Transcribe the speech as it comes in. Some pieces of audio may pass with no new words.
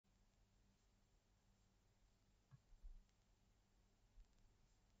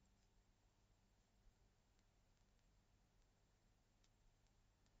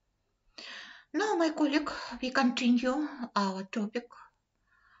Now, my colleague, we continue our topic,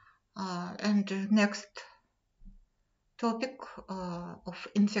 and next topic of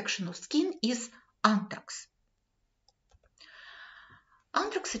infection of skin is anthrax.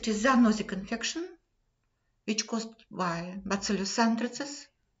 Anthrax, it is zoonotic infection which caused by Bacillus anthracis,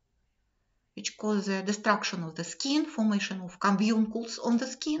 which cause the destruction of the skin, formation of carbuncles on the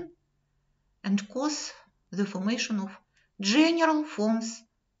skin, and cause the formation of general forms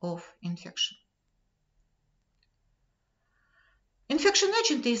of infection. Infection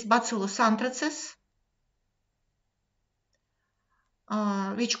agent is Bacillus anthracis,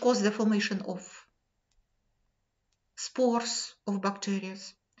 which cause the formation of spores of bacteria,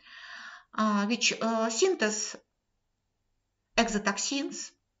 which synthesize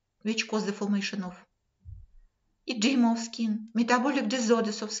exotoxins, which cause the formation of edema of skin, metabolic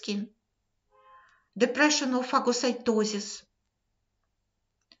disorders of skin, depression of phagocytosis,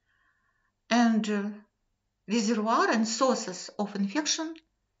 and reservoir and sources of infection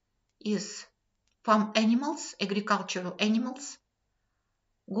is farm animals, agricultural animals,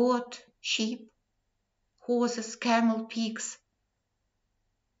 goat, sheep, horses, camel, pigs,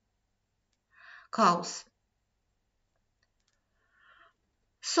 cows.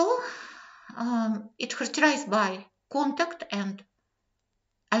 So it's characterized by contact and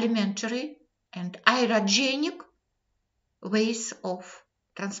alimentary and aerogenic ways of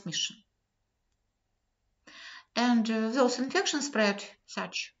transmission. And those infections spread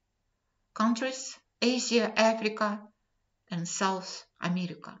such countries, Asia, Africa, and South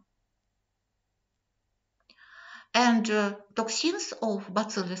America. And toxins of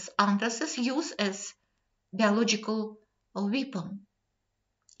Bacillus anthracis used as biological weapon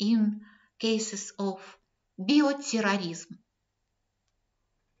in cases of bioterrorism.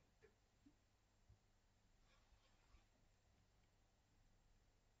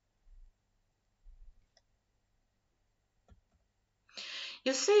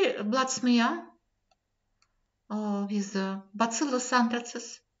 You see blood smear with Bacillus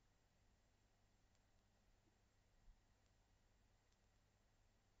anthracis.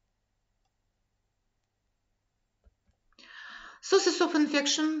 Sources of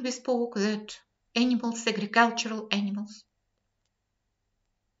infection, we spoke that animals, agricultural animals,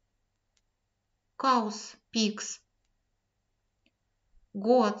 cows, pigs,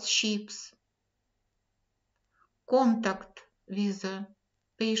 goats, sheep, contact with the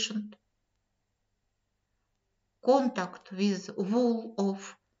patient, contact with wool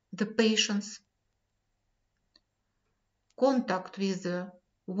of the patients, contact with the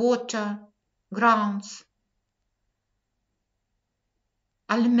water, grounds,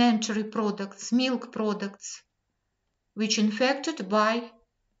 alimentary products, milk products, which infected by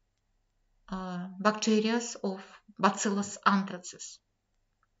bacteria of Bacillus anthracis.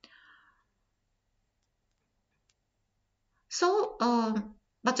 So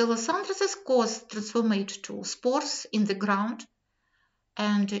Bacillus anthracis cause transformate to spores in the ground,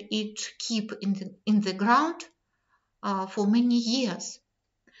 and it keep in the ground for many years.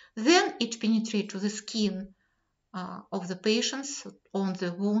 Then it penetrate to the skin of the patients on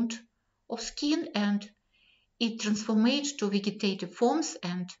the wound of skin, and it transformate to vegetative forms,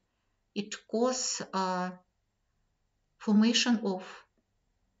 and it cause formation of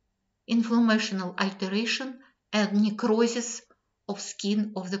inflammational alteration and necrosis of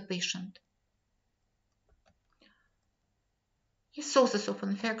skin of the patient. Sources of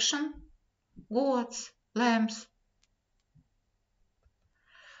infection: goats, lambs.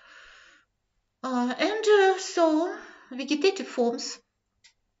 So vegetative forms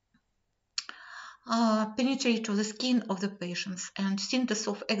penetrate to the skin of the patients and synthesis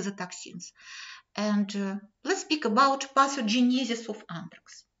of exotoxins. And let's speak about pathogenesis of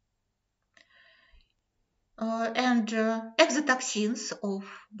anthrax. Exotoxins of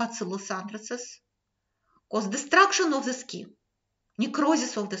Bacillus anthracis cause destruction of the skin,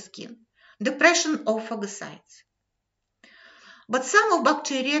 necrosis of the skin, depression of phagocytes. But some of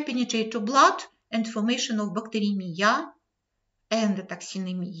bacteria penetrate to blood and formation of bacteremia,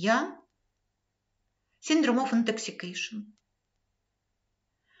 endotoxinemia, syndrome of intoxication.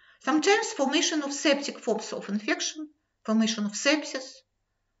 Sometimes formation of septic forms of infection, formation of sepsis,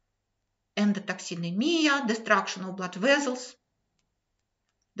 endotoxinemia, destruction of blood vessels,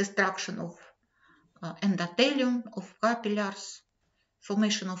 destruction of endothelium, of capillaries,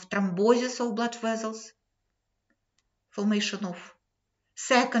 formation of thrombosis of blood vessels, formation of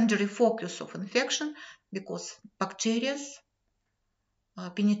secondary focus of infection because bacteria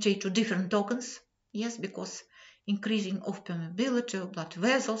penetrate to different organs, yes, because increasing of permeability of blood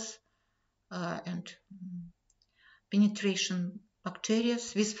vessels and penetration bacteria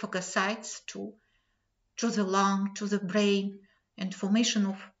with phagocytes to the lung, to the brain, and formation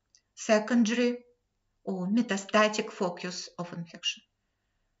of secondary or metastatic focus of infection.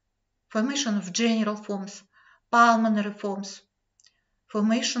 Formation of general forms, pulmonary forms,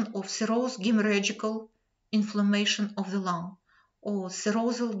 formation of serous hemorrhagical inflammation of the lung or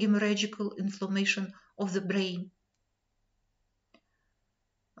serosal hemorrhagical inflammation of the brain,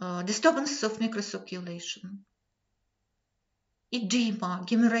 disturbances of microcirculation, edema,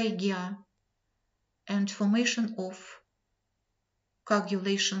 hemorrhagia, and formation of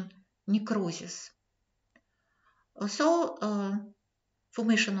coagulation necrosis. Also,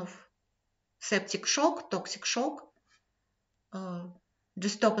 formation of septic shock, toxic shock,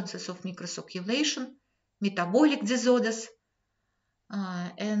 disturbances of microcirculation, metabolic disorders,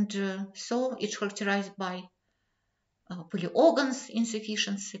 and so it's characterized by polyorgans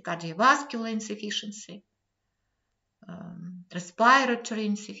insufficiency, cardiovascular insufficiency, respiratory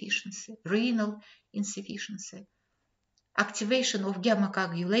insufficiency, renal insufficiency, activation of gamma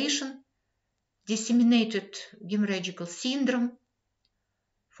coagulation, disseminated hemorrhagical syndrome,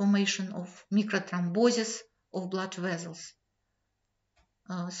 formation of microthrombosis of blood vessels.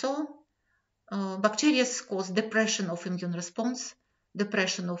 Bacteria cause depression of immune response,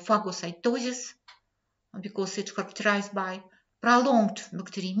 depression of phagocytosis, because it's characterized by prolonged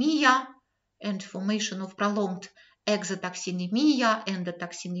bacteremia and formation of prolonged exotoxinemia,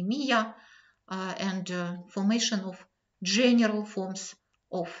 endotoxinemia, and formation of general forms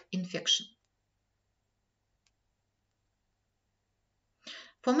of infection.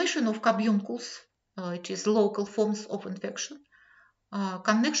 Formation of carbuncles, it is local forms of infection,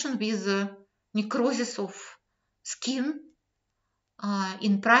 connection with necrosis of skin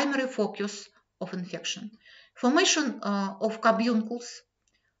in primary focus of infection. Formation of carbuncles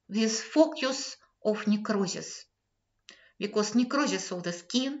with focus of necrosis, because necrosis of the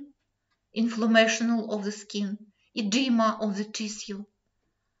skin, inflammation of the skin, edema of the tissue,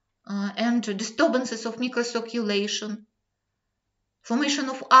 and disturbances of microcirculation, formation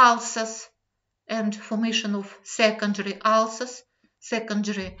of ulcers, and formation of secondary ulcers,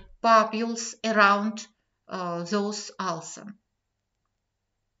 secondary papules around those ulcers.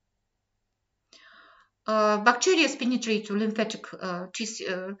 Bacteria penetrate to lymphatic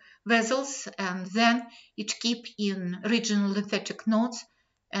vessels, and then it keep in regional lymphatic nodes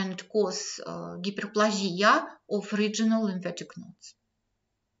and cause hyperplasia of regional lymphatic nodes.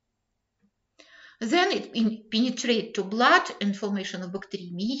 Then it penetrates to blood and formation of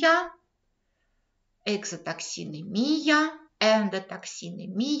bacteremia, exotoxinemia,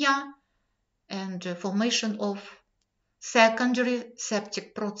 endotoxinemia, and formation of secondary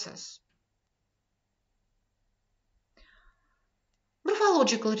septic process.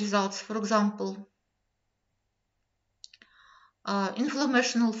 Morphological results, for example,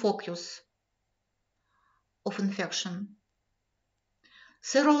 inflammational focus of infection,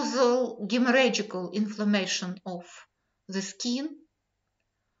 serosal hemorrhagical inflammation of the skin,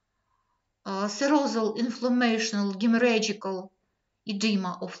 serosal inflammational hemorrhagical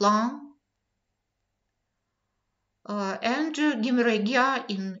edema of lung, and hemorrhagia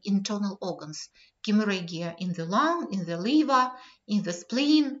in internal organs, hemorrhagia in the lung, in the liver, in the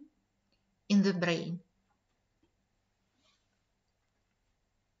spleen, in the brain.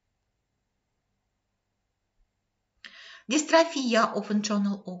 Dystrophia of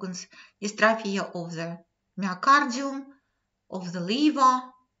internal organs, dystrophia of the myocardium, of the liver,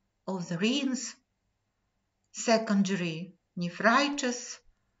 of the reins, secondary nephritis,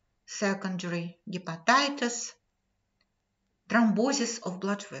 secondary hepatitis, thrombosis of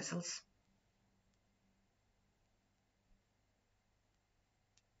blood vessels.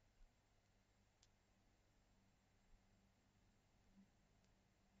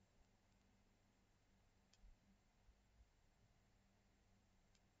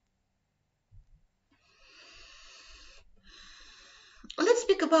 Let's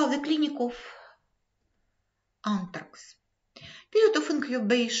speak about the clinic of anthrax. Period of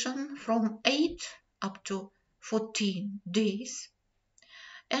incubation from 8 up to 14 days.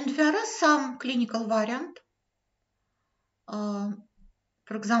 And there are some clinical variants,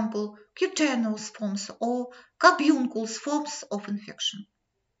 for example, cutaneous forms or carbuncles forms of infection.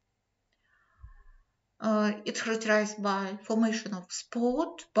 It's characterized by formation of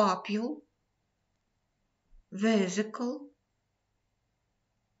spot, papule, vesicle,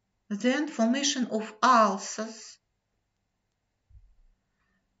 then formation of ulcers,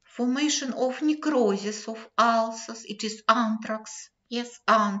 formation of necrosis of ulcers. It is anthrax. Yes,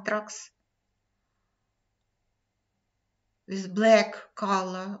 anthrax, with black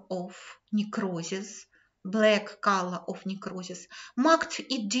color of necrosis, black color of necrosis, marked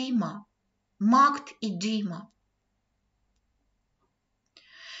edema,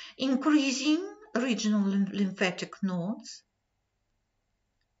 increasing regional lymphatic nodes,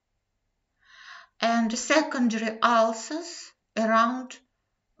 and secondary ulcers around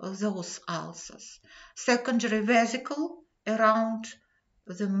those ulcers, secondary vesicle around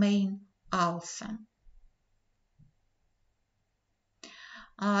the main ulcer.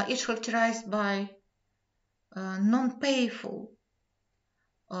 It's characterized by non-painful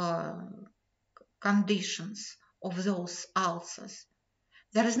conditions of those ulcers.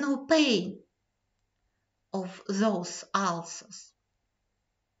 There is no pain of those ulcers.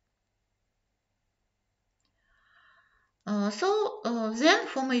 Then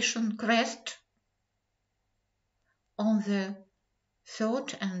formation crest on the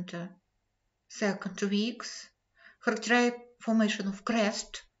 3rd and 2nd weeks, characterized formation of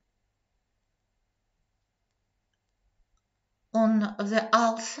crest on the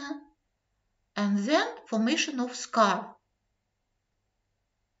ulcer, and then formation of scar,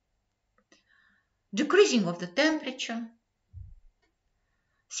 decreasing of the temperature,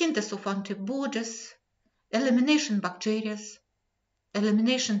 synthesis of antibodies, elimination bacteria,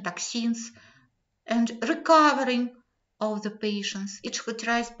 elimination toxins, and recovering of the patients. It's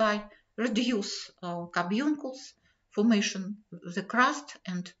characterized by reduced carbuncles, formation of the crust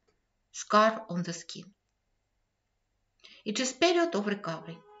and scar on the skin. It is period of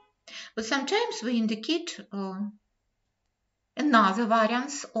recovery. But sometimes we indicate another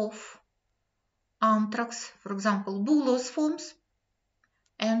variants of anthrax, for example, bullous forms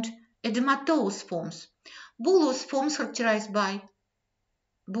and edematous forms. Bullous forms characterized by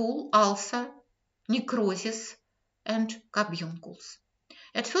bull, ulcer, necrosis, and carbuncles.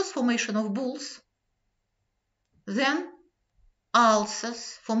 At first, formation of bulls, then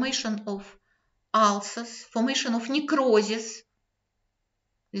ulcers, formation of ulcers, formation of necrosis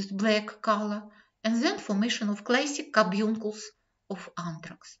with black color, and then formation of classic carbuncles of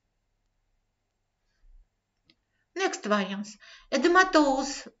anthrax. Next variants,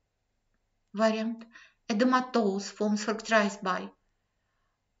 edematous variant. Edematous forms characterized by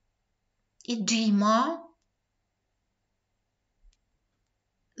edema,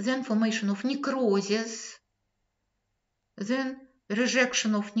 then formation of necrosis, then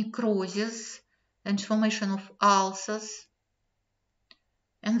rejection of necrosis and formation of ulcers,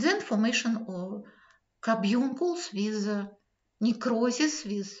 and then formation of carbuncles with necrosis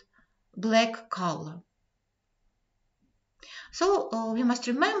with black color. So we must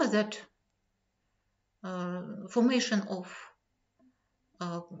remember that formation of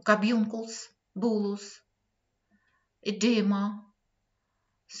carbuncles, bullous, edema,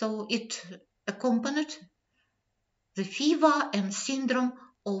 so it accompanied the fever and syndrome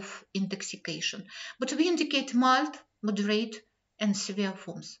of intoxication. But we indicate mild, moderate, and severe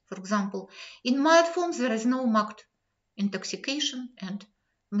forms. For example, in mild forms there is no marked intoxication and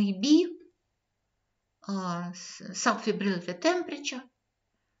maybe subfebrility temperature,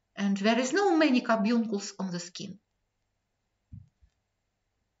 and there is no many carbuncles on the skin.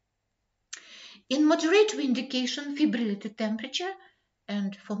 In moderate we indication febrility temperature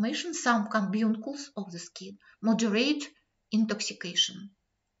and formation some carbuncles of the skin, moderate intoxication.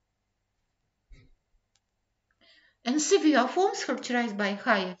 And severe forms characterized by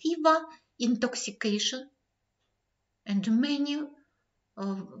higher fever, intoxication, and many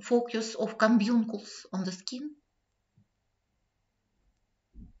focus of carbuncles on the skin,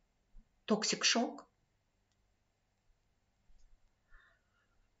 toxic shock,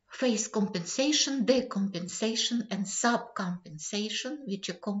 phase compensation, decompensation, and subcompensation which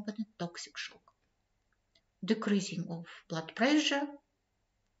accompany toxic shock, decreasing of blood pressure,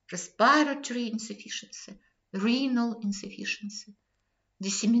 respiratory insufficiency, renal insufficiency,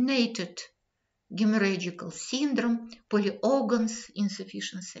 disseminated hemorrhagical syndrome, polyorgans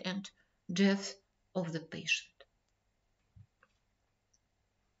insufficiency, and death of the patient.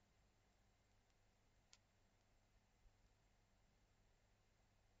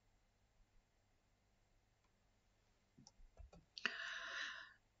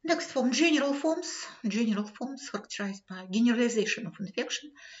 Next form, general forms. General forms characterized by generalization of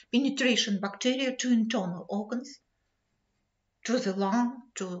infection, penetration bacteria to internal organs, to the lung,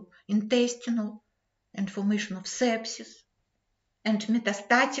 to intestinal, and formation of sepsis, and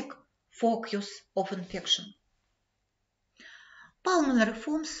metastatic focus of infection. Pulmonary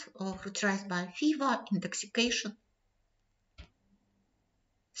forms are characterized by fever, intoxication,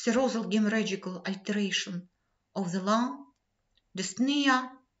 serosal hemorrhagical alteration of the lung, dyspnea,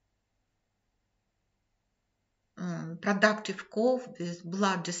 productive cough with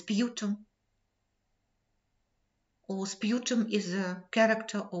blood disputum, or sputum is the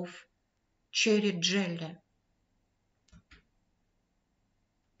character of cherry jelly.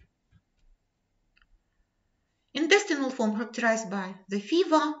 Intestinal form characterized by the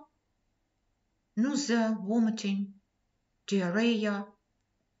fever, nausea, vomiting, diarrhea,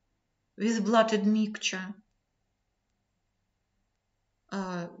 with blood admixture,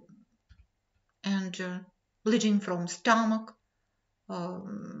 and bleeding from stomach,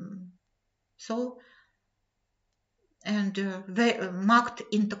 and marked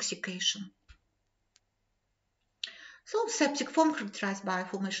intoxication. So septic form characterized by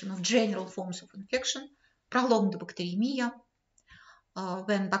formation of general forms of infection, prolonged bacteremia,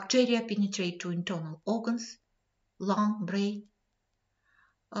 when bacteria penetrate to internal organs, lung, brain,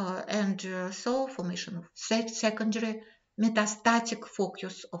 and so formation of secondary metastatic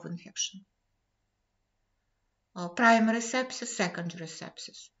focus of infection. Primary sepsis, secondary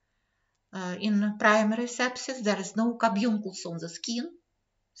sepsis. In primary sepsis, there is no carbuncles on the skin,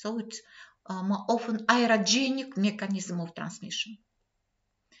 so it's more often aerogenic mechanism of transmission.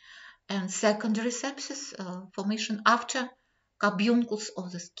 And secondary sepsis, formation after carbuncles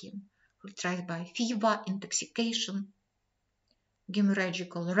of the skin, characterized by fever, intoxication,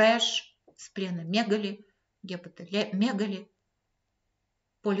 hemorrhagical rash, splenomegaly, hepatomegaly,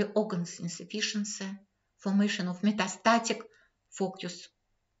 polyorgans insufficiency, formation of metastatic focus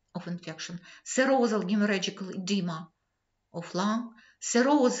of infection, serosal hemorrhagical edema of lung,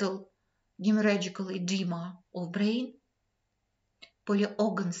 serosal hemorrhagical edema of brain,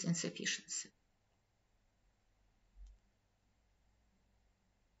 polyorgans insufficiency.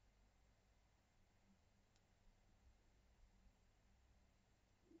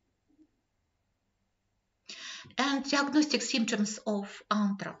 And diagnostic symptoms of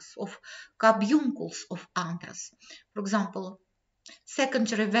anthrax, of carbuncles of anthrax. For example,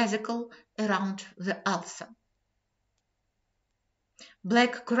 secondary vesicle around the ulcer,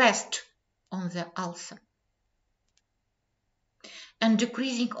 black crest on the ulcer, and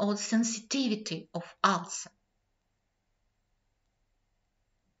decreasing of sensitivity of ulcer.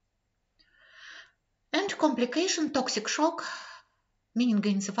 And complication, toxic shock,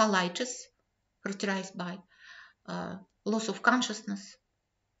 meningoencephalitis, characterized by loss of consciousness,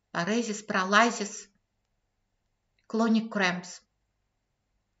 paresis, paralysis, clonic cramps,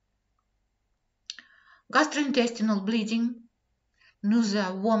 gastrointestinal bleeding,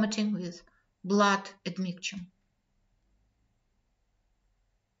 nausea, vomiting with blood admixture.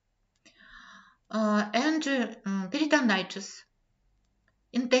 And peritonitis,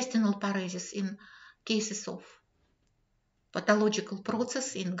 intestinal paresis in cases of pathological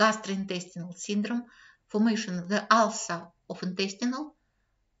process in gastrointestinal syndrome, formation of the ulcer of intestinal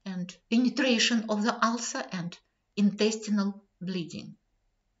and penetration of the ulcer and intestinal bleeding.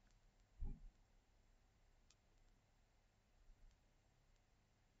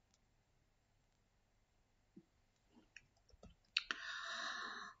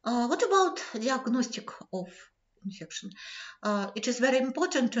 What about diagnostic of infection? It is very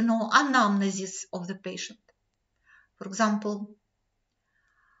important to know anamnesis of the patient. For example,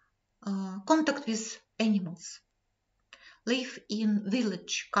 contact with animals, live in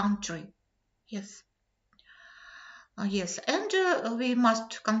village, country. Yes. Yes, and we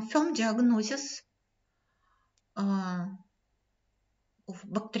must confirm diagnosis of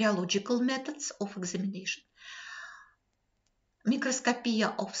bacteriological methods of examination. Microscopy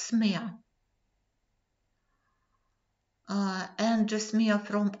of smear and smear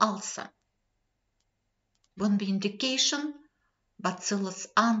from ulcer. When the indication, Bacillus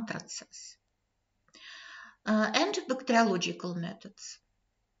anthracis. And bacteriological methods.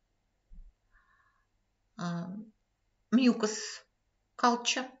 Mucus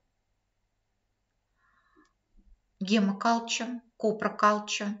culture, hemoculture, copra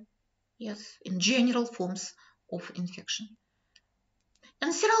culture, yes, in general forms of infection.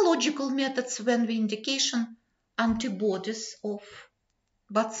 And serological methods when the indication, antibodies of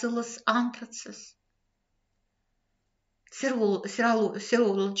Bacillus anthracis.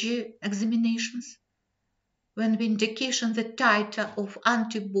 Serology examinations when the indication, the titer of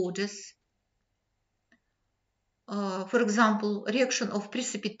antibodies. For example, reaction of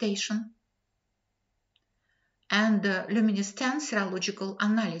precipitation and luminescence serological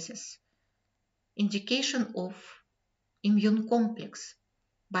analysis, indication of immune complex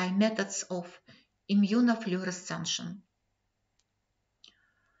by methods of immunofluorescence.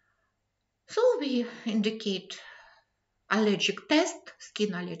 So we indicate allergic test,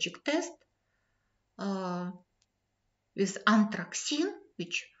 skin allergic test with anthraxine,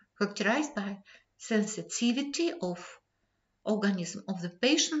 which characterized by sensitivity of organism of the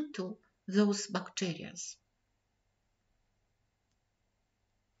patient to those bacteria.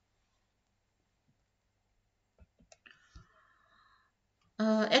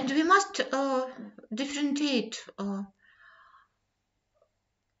 And we must differentiate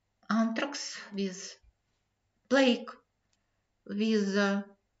anthrax with plague, with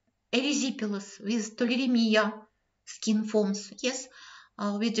erysipelas, with tularemia, skin forms. Yes,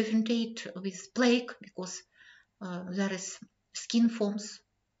 we differentiate with plague because there is skin forms,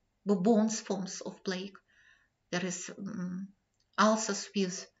 bubonic forms of plague. There is ulcers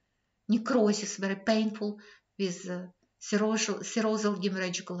with necrosis, very painful, with serosal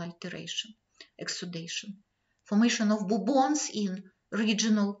hemorrhagical alteration, exudation, formation of bubons in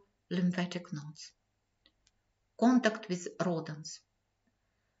regional lymphatic nodes, contact with rodents.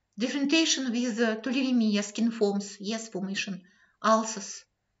 Differentiation with tularemia, skin forms, yes, formation ulcers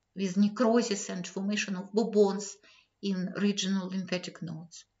with necrosis and formation of bubons in regional lymphatic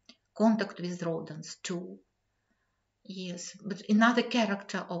nodes, contact with rodents too. Yes, but another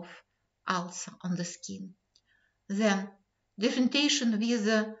character of ulcer on the skin. Then differentiation with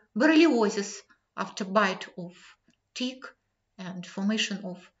borreliosis after bite of tick and formation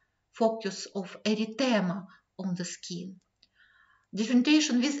of focus of erythema on the skin.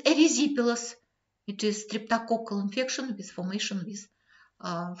 Differentiation with erysipelas, it is streptococcal infection with formation with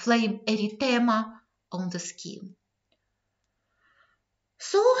flame erythema on the skin.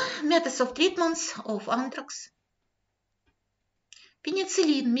 So, methods of treatments of anthrax.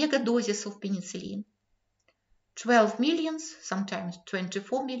 Penicillin, megadoses of penicillin. 12 millions, sometimes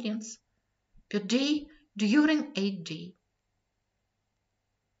 24 millions per day during 8 days.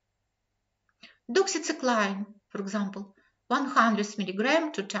 Doxycycline, for example, 100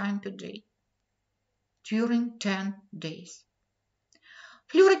 milligram 2 times per day during 10 days.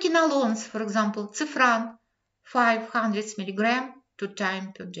 Fluoroquinolones, for example, Cifran, 500 milligram 2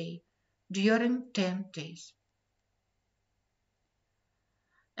 times per day during 10 days.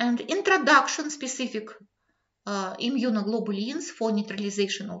 And introduction specific immunoglobulins for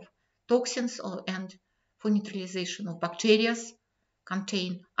neutralization of toxins and for neutralization of bacteria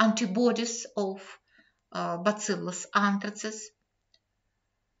contain antibodies of Bacillus anthracis.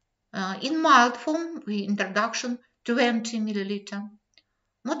 In mild form, we introduction 20 milliliter.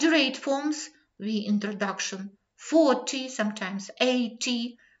 Moderate forms, we introduction 40, sometimes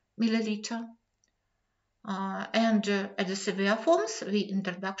 80 milliliter. And at the severe forms, we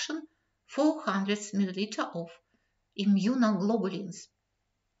introduction 400 milliliter of immunoglobulins.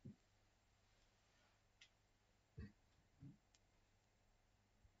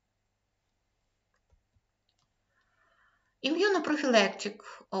 Immunoprophylactic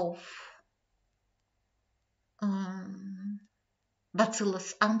of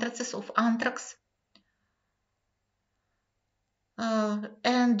Bacillus anthracis, of anthrax,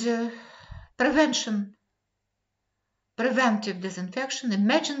 and preventive disinfection,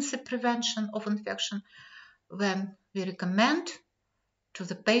 emergency prevention of infection, when we recommend to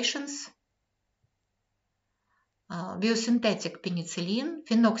the patients biosynthetic penicillin,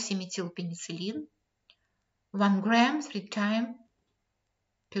 phenoxymethylpenicillin, 1 gram 3 times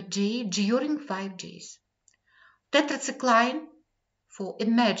per day during 5 days. Tetracycline for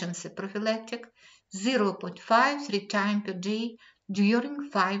emergency prophylactic, 0.5 3 times per day during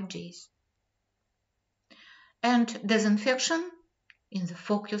 5 days. And disinfection in the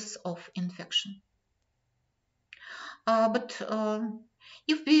focus of infection. But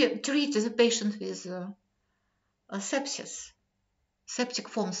if we treat the patient with sepsis, septic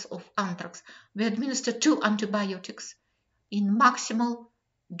forms of anthrax, we administer 2 antibiotics in maximal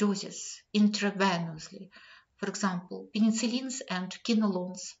doses intravenously. For example, penicillins and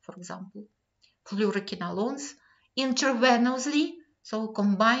quinolones, for example, fluoroquinolones intravenously, so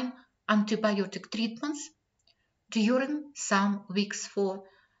combine antibiotic treatments during some weeks for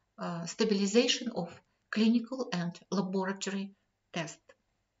stabilization of clinical and laboratory tests.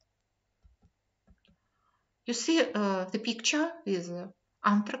 You see the picture with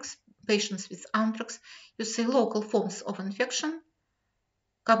anthrax, patients with anthrax. You see local forms of infection,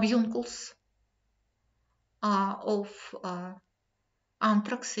 carbuncles of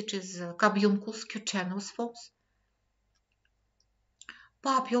anthrax, it is carbuncles, cutaneous forms,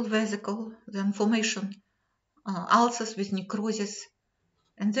 papule vesicle, then formation ulcers with necrosis,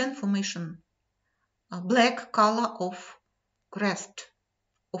 and then formation black color of crest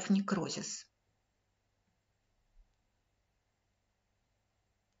of necrosis.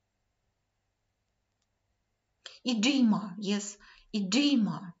 Edema, yes,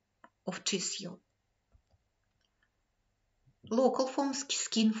 edema of tissue. Local forms,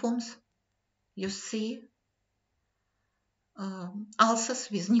 skin forms, you see ulcers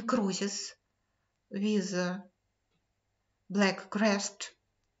with necrosis, with black crest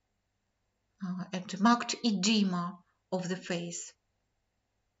and marked edema of the face.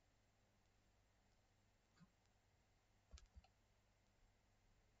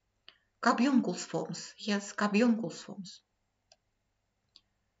 Carbuncles forms. Yes, carbuncles forms.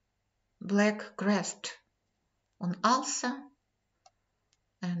 Black crest on ulcer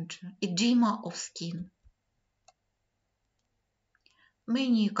and edema of skin.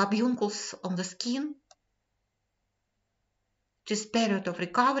 Many carbuncles on the skin. This period of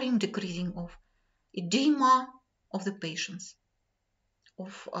recovering, decreasing of edema of the patients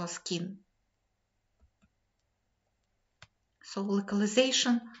of skin. So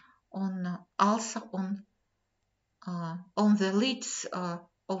localization on ulcer on the lids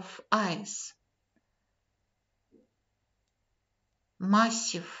of eyes.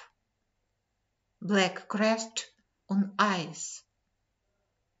 Massive black crest on eyes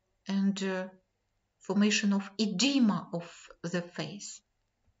and formation of edema of the face.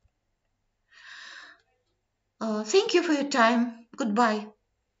 Thank you for your time. Goodbye.